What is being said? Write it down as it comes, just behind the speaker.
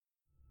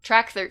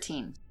Track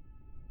 13.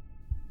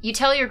 You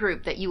tell your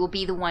group that you will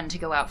be the one to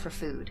go out for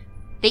food.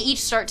 They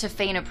each start to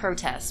feign a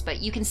protest,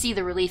 but you can see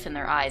the relief in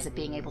their eyes at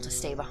being able to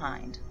stay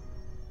behind.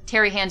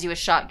 Terry hands you a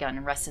shotgun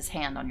and rests his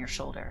hand on your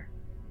shoulder.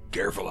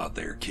 Careful out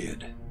there,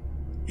 kid.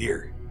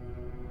 Here.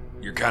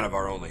 You're kind of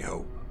our only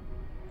hope.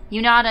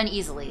 You nod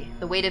uneasily,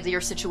 the weight of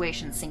your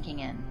situation sinking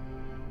in.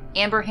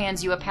 Amber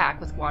hands you a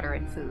pack with water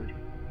and food.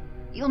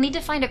 You'll need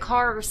to find a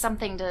car or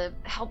something to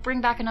help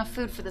bring back enough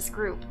food for this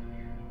group.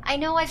 I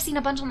know I've seen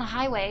a bunch on the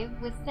highway.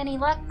 With any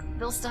luck,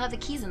 they'll still have the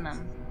keys in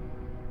them.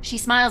 She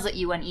smiles at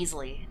you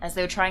uneasily, as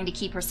though trying to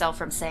keep herself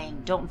from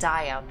saying, "Don't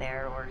die out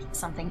there," or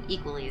something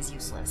equally as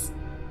useless.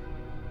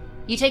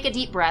 You take a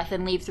deep breath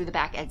and leave through the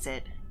back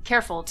exit,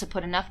 careful to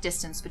put enough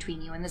distance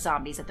between you and the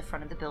zombies at the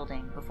front of the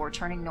building before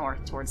turning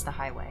north towards the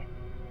highway.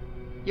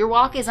 Your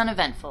walk is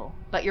uneventful,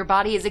 but your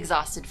body is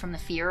exhausted from the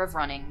fear of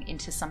running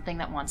into something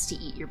that wants to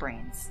eat your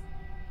brains.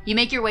 You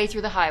make your way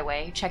through the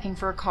highway, checking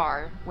for a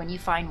car when you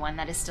find one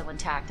that is still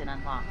intact and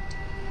unlocked.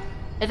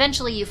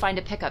 Eventually, you find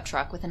a pickup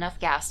truck with enough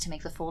gas to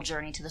make the full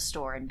journey to the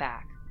store and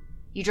back.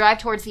 You drive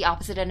towards the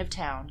opposite end of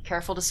town,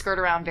 careful to skirt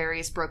around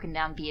various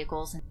broken-down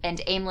vehicles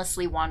and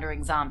aimlessly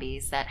wandering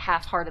zombies that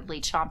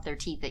half-heartedly chomp their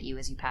teeth at you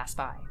as you pass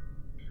by.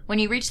 When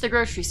you reach the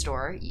grocery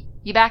store,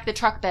 you back the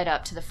truck bed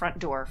up to the front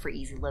door for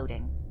easy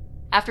loading.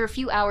 After a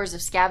few hours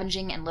of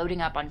scavenging and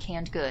loading up on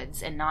canned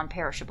goods and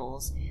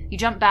non-perishables, you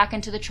jump back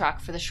into the truck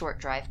for the short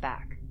drive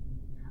back.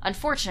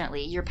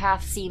 Unfortunately, your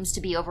path seems to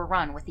be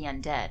overrun with the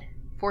undead,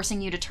 forcing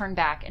you to turn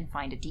back and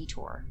find a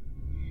detour.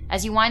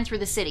 As you wind through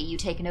the city, you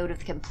take note of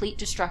the complete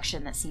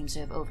destruction that seems to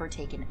have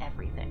overtaken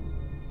everything.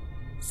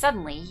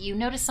 Suddenly, you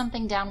notice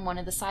something down one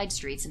of the side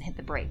streets and hit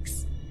the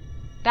brakes.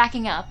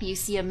 Backing up, you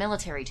see a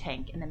military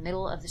tank in the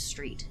middle of the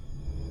street.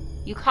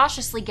 You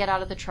cautiously get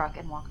out of the truck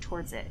and walk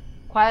towards it,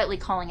 quietly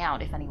calling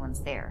out if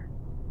anyone's there.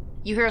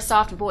 You hear a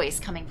soft voice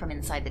coming from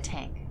inside the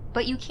tank,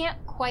 but you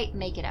can't quite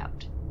make it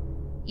out.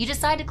 You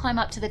decide to climb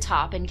up to the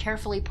top and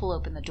carefully pull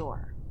open the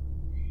door.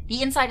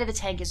 The inside of the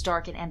tank is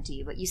dark and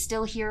empty, but you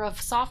still hear a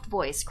soft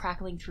voice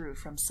crackling through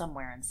from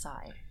somewhere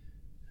inside.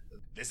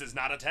 This is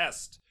not a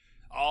test.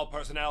 All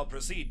personnel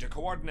proceed to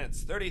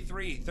coordinates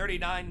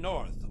 3339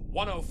 north,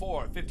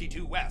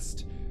 10452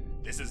 west.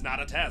 This is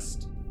not a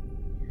test.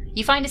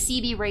 You find a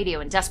CB radio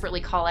and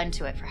desperately call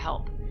into it for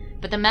help,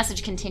 but the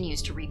message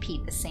continues to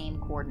repeat the same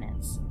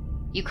coordinates.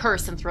 You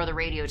curse and throw the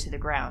radio to the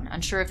ground,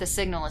 unsure if the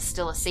signal is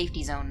still a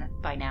safety zone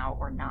by now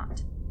or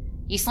not.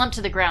 You slump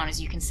to the ground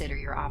as you consider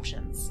your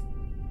options.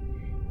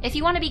 If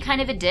you want to be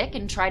kind of a dick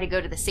and try to go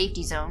to the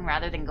safety zone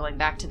rather than going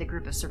back to the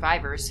group of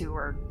survivors who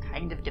are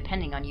kind of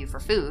depending on you for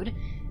food,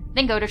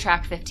 then go to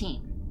track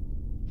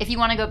 15. If you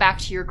want to go back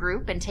to your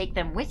group and take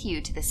them with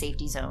you to the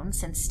safety zone,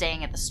 since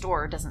staying at the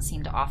store doesn't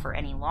seem to offer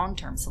any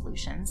long-term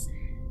solutions,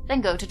 then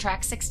go to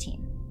track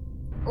 16.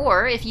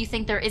 Or if you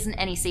think there isn't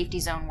any safety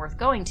zone worth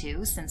going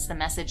to, since the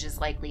message is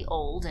likely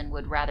old and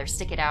would rather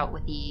stick it out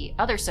with the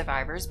other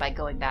survivors by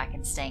going back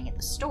and staying at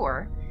the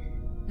store,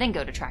 then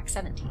go to track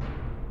 17.